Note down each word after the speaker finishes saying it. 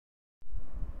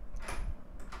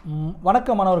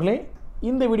வணக்கம் மாணவர்களே,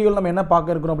 இந்த வீடியோவில் நம்ம என்ன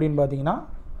பார்க்க இருக்கிறோம் அப்படின்னு பார்த்தீங்கன்னா,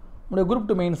 நம்முடைய குரூப்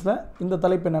 2 மெயின்ஸில் இந்த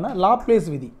தலைப்பு என்னென்னா லாப்லேஸ்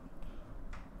விதி.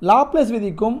 லாப்லேஸ்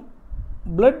விதிக்கும்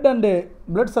பிளட் அண்டு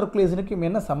பிளட் சர்க்குலேஷனுக்கும்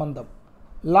என்ன சம்பந்தம்?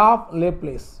 லா ஆஃப்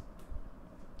லேப்லேஸ்,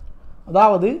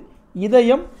 அதாவது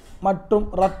இதயம் மற்றும்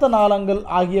இரத்த நாளங்கள்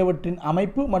ஆகியவற்றின்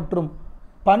அமைப்பு மற்றும்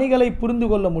பணிகளை புரிந்து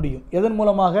கொள்ள முடியும். எதன்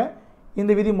மூலமாக?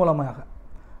 இந்த விதி மூலமாக.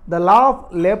 The law of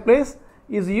Laplace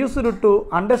is used to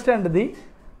understand the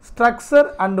structure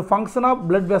and function of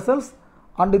blood vessels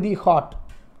and the heart.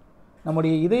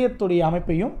 நம்முடைய இதயத்துடைய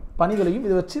அமைப்பையும் பணிகளையும்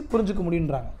இதை வச்சு புரிஞ்சுக்க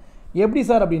முடியுன்றாங்க. எப்படி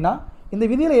சார் அப்படின்னா, இந்த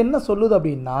விதியில் என்ன சொல்லுது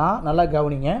அப்படின்னா, நல்லா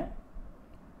கவனிங்க.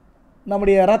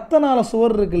 நம்முடைய இரத்த நாள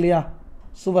சுவர் இருக்கு இல்லையா,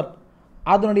 சுவர்,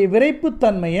 அதனுடைய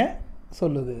விறைப்புத்தன்மையை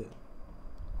சொல்லுது.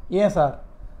 ஏன் சார்?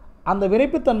 அந்த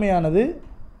விறைப்புத்தன்மையானது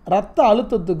இரத்த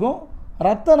அழுத்தத்துக்கும்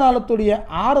இரத்த நாளத்துடைய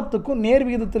ஆரத்துக்கும் நேர்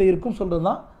விகிதத்தில் இருக்கும் சொல்கிறது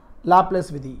தான்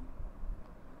லாப்லேஸ் விதி.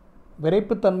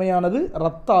 விறைப்புத்தன்மையானது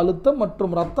இரத்த அழுத்தம்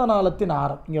மற்றும் இரத்த நாளத்தின்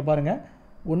ஆரம். இங்கே பாருங்கள்,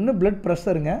 ஒன்று பிளட்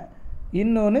ப்ரெஷருங்க,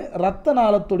 இன்னொன்று இரத்த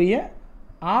நாளத்துடைய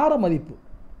ஆர மதிப்பு.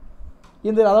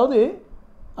 இந்த அதாவது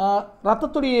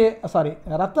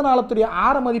இரத்த நாளத்துடைய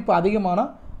ஆர மதிப்பு அதிகமான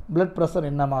பிளட் ப்ரெஷர்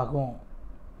என்னமாகும்?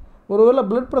 ஒருவேளை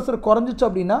பிளட் ப்ரெஷர் குறைஞ்சிச்சு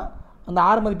அப்படின்னா அந்த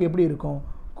ஆர மதிப்பு எப்படி இருக்கும்?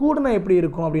 கூடுனா எப்படி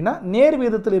இருக்கும் அப்படின்னா நேர்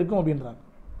விகிதத்தில் இருக்கும் அப்படின்றாங்க.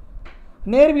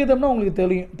 நேர் விகிதம்னா உங்களுக்கு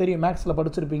தெரியும் மேக்ஸில்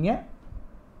படிச்சிருப்பீங்க.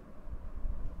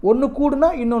 ஒன்று கூடுனா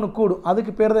இன்னொன்று கூடும்,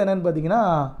 அதுக்கு பேர் தான் என்னென்னு பார்த்தீங்கன்னா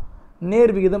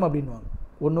நேர் விகிதம் அப்படின்வாங்க.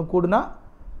 ஒன்று கூடுனா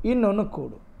இன்னொன்று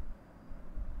கூடும்.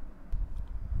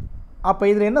 அப்போ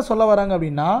இதில் என்ன சொல்ல வராங்க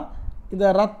அப்படின்னா, இந்த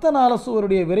இரத்த நாள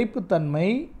சுவருடைய விறைப்புத்தன்மை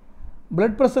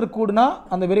பிளட் ப்ரெஷர் கூடுனா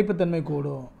அந்த விறைப்புத்தன்மை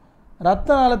கூடும், இரத்த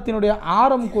நாளத்தினுடைய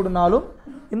ஆரம் கூடுனாலும்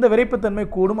இந்த விறைப்புத்தன்மை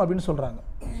கூடும் அப்படின்னு சொல்கிறாங்க.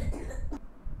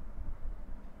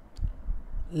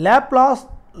 லாப்லாஸ்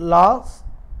லாஸ்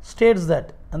ஸ்டேட்ஸ் தட்,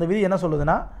 அந்த விதி என்ன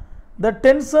சொல்லுதுன்னா, the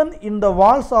tension in the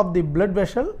walls of the blood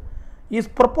vessel is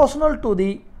proportional to the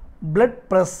blood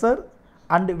pressure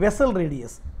and vessel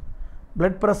radius.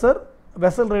 blood pressure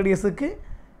vessel radiusக்கு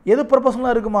எது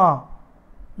ப்ரொபோஷனலாக இருக்குமா?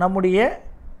 நம்முடைய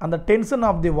அந்த tension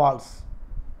of the Waals.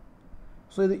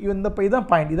 So இதுதான்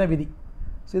பாயிண்ட், இதுதான் விதி.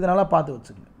 ஸோ இதை நல்லா பார்த்து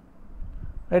வச்சுக்கோங்க,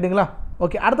 ரைட்டுங்களா?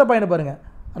 ஓகே, அடுத்த பாயிண்ட் பாருங்கள்.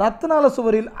 இரத்த நாள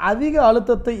சுவரில் அதிக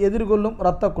அழுத்தத்தை எதிர்கொள்ளும்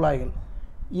இரத்த குழாய்கள்.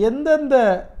 எந்தெந்த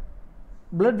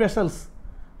பிளட் வெசல்ஸ்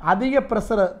அதிக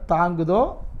ப்ரெஷரை தாங்குதோ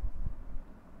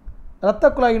இரத்த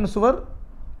குழாயின் சுவர்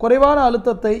குறைவான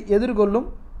அழுத்தத்தை எதிர்கொள்ளும்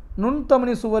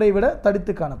நுண்தமனி சுவரை விட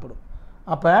தடித்து காணப்படும்.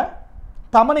 அப்போ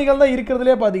தமனிகள் தான்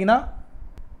இருக்கிறதுலே பார்த்தீங்கன்னா,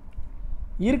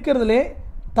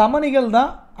 தமனிகளில் தான்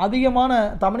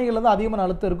அதிகமான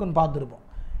அழுத்தம் இருக்குன்னு பார்த்துருப்போம்.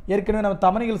 ஏற்கனவே நம்ம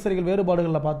தமனிகள் சிறைகள்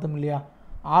வேறுபாடுகளில் பார்த்தோம் இல்லையா?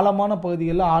 ஆழமான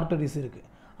பகுதிகளில் ஆர்டரிஸ் இருக்குது.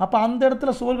 அப்போ அந்த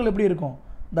இடத்துல சுவர்கள் எப்படி இருக்கும்?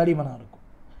 தடிமனாக இருக்கும்.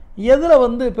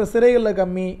 எதில் இப்போ சிறைகளில்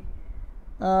கம்மி,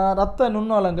 இரத்த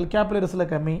நுண்ணாளங்கள் கேப்லரிஸில்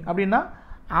கம்மி அப்படின்னா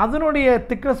அதனுடைய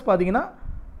திக்னஸ் பார்த்திங்கன்னா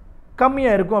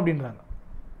கம்மியாக இருக்கும் அப்படின்றாங்க.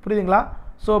 புரியுதுங்களா?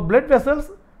 So blood vessels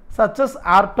such as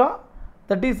ஆர்டா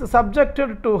that is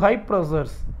subjected to high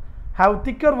pressures have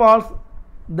திக்கர் Waals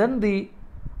then the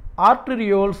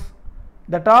ஆர்டரியோல்ஸ்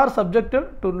that R subjected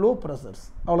to low pressures.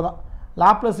 அவ்வளோதான்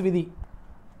லாப்லேஸ் விதி.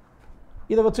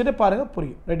 இதை வச்சுட்டு பாருங்கள்,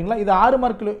 புரியும், ரைட்டுங்களா? இது 6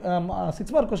 மார்க்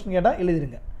 6 மார்க் கொஸ்டின் கேட்டால்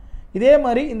எழுதிடுங்க. இதே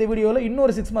மாதிரி இந்த வீடியோவில்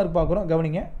இன்னொரு 6 மார்க் பார்க்குறோம்,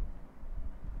 கவனிங்க.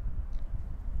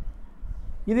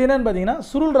 இது என்னன்னு பார்த்தீங்கன்னா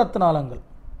சுருள் இரத்த நாளங்கள்,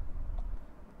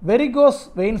 வெரிகோஸ்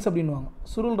வெயின்ஸ் அப்படின்வாங்க.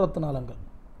 சுருள் இரத்த நாளங்கள்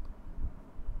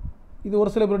இது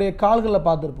ஒரு சில பேருடைய கால்களில்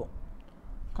பார்த்துருப்போம்.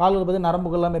 கால்கள் பார்த்து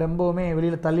நரம்புகள் எல்லாமே ரொம்பவுமே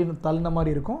வெளியில் தள்ளின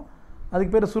மாதிரி இருக்கும்.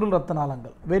 அதுக்கு பேர் சுருள் இரத்த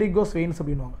நாளங்கள், வெரிகோஸ் வெயின்ஸ்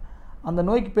அப்படின்வாங்க. அந்த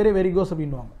நோய்க்கு பேர் வெரிகோஸ்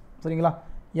அப்படின்வாங்க. சரிங்களா?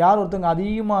 யார் ஒருத்தவங்க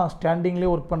அதிகமாக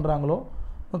ஸ்டாண்டிங்லேயே ஒர்க் பண்ணுறாங்களோ,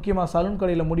 முக்கியமாக சலூன்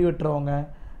கடையில் முடி வெட்டுறவங்க,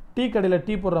 டீ கடையில்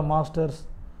டீ போடுற மாஸ்டர்ஸ்,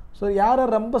 ஸோ யார்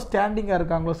ரொம்ப ஸ்டாண்டிங்காக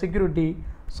இருக்காங்களோ, செக்யூரிட்டி,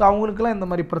 ஸோ அவங்களுக்கெல்லாம் இந்த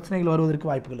மாதிரி பிரச்சனைகள் வருவதற்கு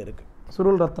வாய்ப்புகள் இருக்குது.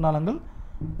 சுருள் இரத்த நாளங்கள்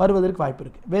வருவதற்கு வாய்ப்பு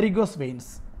இருக்குது, வெரிகோஸ் வெயின்ஸ்.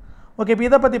 ஓகே, இப்போ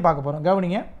இதை பற்றி பார்க்க போகிறோம்,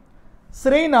 கவனிங்க.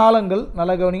 சிரை நாளங்கள்,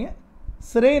 நல்லா கவனிங்க.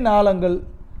 சிரை நாளங்கள்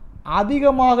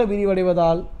அதிகமாக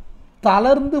விரிவடைவதால்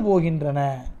தளர்ந்து போகின்றன.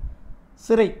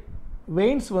 சிரை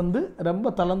வெயின்ஸ் ரொம்ப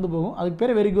தளர்ந்து போகும், அதுக்கு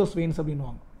பேர் வெரிகோஸ் வெயின்ஸ்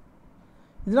அப்படின்வாங்க.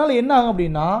 இதனால் என்ன ஆகும்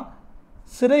அப்படின்னா,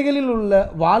 சிரைகளில் உள்ள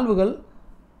வால்வுகள்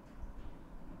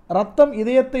இரத்தம்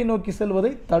இதயத்தை நோக்கி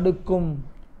செல்வதை தடுக்கும்.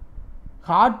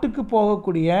 ஹார்ட்டுக்கு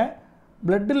போகக்கூடிய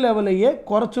பிளட் லெவலையே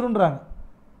குறைச்சிருன்றாங்க.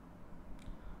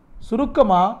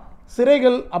 சுருக்கமாக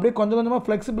சிரைகள் அப்படியே கொஞ்சம் கொஞ்சமாக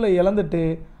ஃப்ளெக்சிபிளை இழந்துட்டு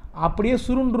அப்படியே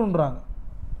சுருண்டுன்றாங்க.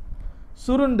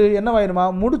 சுருண்டு என்னவாயிருமா?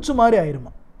 முடிச்சு மாதிரி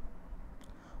ஆயிருமா.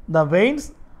 The veins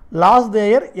lost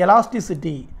their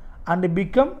elasticity and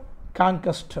become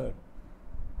congested.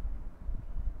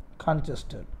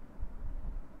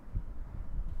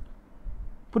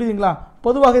 புரியுதுங்களா?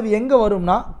 பொதுவாக இது எங்கே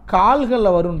வரும்னா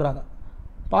கால்களில் வருன்றாங்க.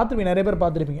 பார்த்துருப்பீங்க, நிறைய பேர்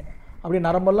பார்த்துருப்பீங்க. அப்படியே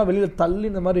நரம்பெல்லாம் வெளியில் தள்ளி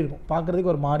இந்த மாதிரி இருக்கும்,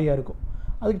 பார்க்குறதுக்கு ஒரு மாதிரியாக இருக்கும்.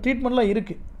 அதுக்கு ட்ரீட்மெண்ட்லாம்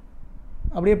இருக்குது.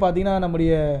 அப்படியே பார்த்தீங்கன்னா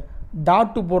நம்முடைய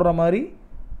டாட்டு போடுற மாதிரி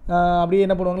அப்படியே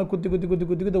என்ன பண்ணுவாங்களா, குத்தி குத்தி குத்தி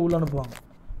குத்தி குத்தி உள்ளே அனுப்புவாங்க,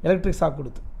 எலக்ட்ரிக் ஷாக்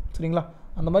கொடுத்து. சரிங்களா?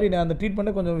 அந்த மாதிரி அந்த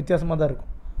ட்ரீட்மெண்ட்டே கொஞ்சம் வித்தியாசமாக தான்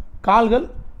இருக்கும். கால்கள்,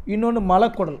 இன்னொன்று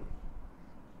மலக்குடல்,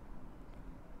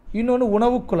 இன்னொன்று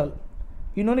உணவுக்குழல்,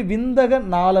 இன்னொன்று விந்தக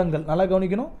நாளங்கள். நல்லா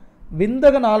கவனிக்கணும்,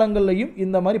 விந்தக நாளங்கள்லையும்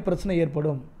இந்த மாதிரி பிரச்சனை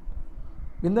ஏற்படும்.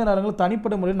 விந்தக நாளங்கள்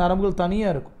தனிப்பட்ட முறையில் நரம்புகள்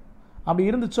தனியாக இருக்கும். அப்படி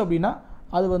இருந்துச்சு அப்படின்னா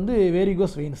அது வந்து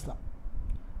வெரிகோஸ் வெயின்ஸ் தான்.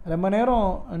 ரொம்ப நேரம்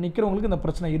நிற்கிறவங்களுக்கு இந்த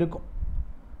பிரச்சனை இருக்கும்.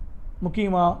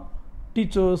 முக்கியமாக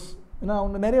டீச்சர்ஸ், ஏன்னா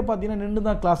அவங்க நிறைய பார்த்தீங்கன்னா நின்று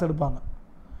தான் கிளாஸ் எடுப்பாங்க.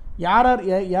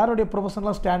 யாருடைய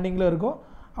ப்ரொஃபஷனலாக ஸ்டாண்டிங்கில் இருக்கோ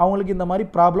அவங்களுக்கு இந்த மாதிரி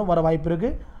ப்ராப்ளம் வர வாய்ப்பு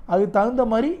இருக்குது. அதுக்கு தகுந்த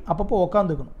மாதிரி அப்பப்போ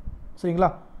உக்காந்துக்கணும். சரிங்களா?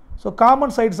 So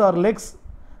common sides are Lex,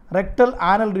 rectal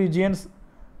ஆனல் regions,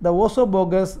 the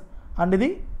ஓசோபோகஸ் and the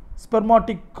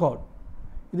ஸ்பெர்மாட்டிக் card.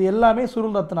 இது எல்லாமே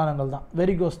சுருள் ரத்த நாளங்கள் தான்,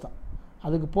 வெரிகோஸ் தான்.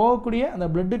 அதுக்கு போகக்கூடிய அந்த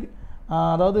பிளட்டுக்கு,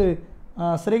 அதாவது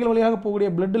சிரைகள் வழியாக போகக்கூடிய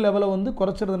பிளட் லெவலை வந்து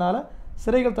குறைச்சிறதுனால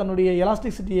சிரைகள் தன்னுடைய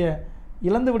எலாஸ்டிசிட்டியை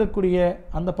இழந்து விடக்கூடிய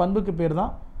அந்த பண்புக்கு பேர்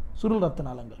தான் சுருள் ரத்த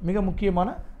நாளங்கள். மிக முக்கியமான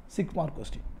 6 மார்க்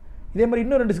கொஸ்டின். இதே மாதிரி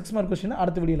இன்னும் 2 6 மார்க் கொஸ்டின்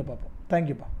அடுத்த வீடியோவில் பார்ப்போம்.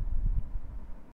 தேங்க்யூப்பா.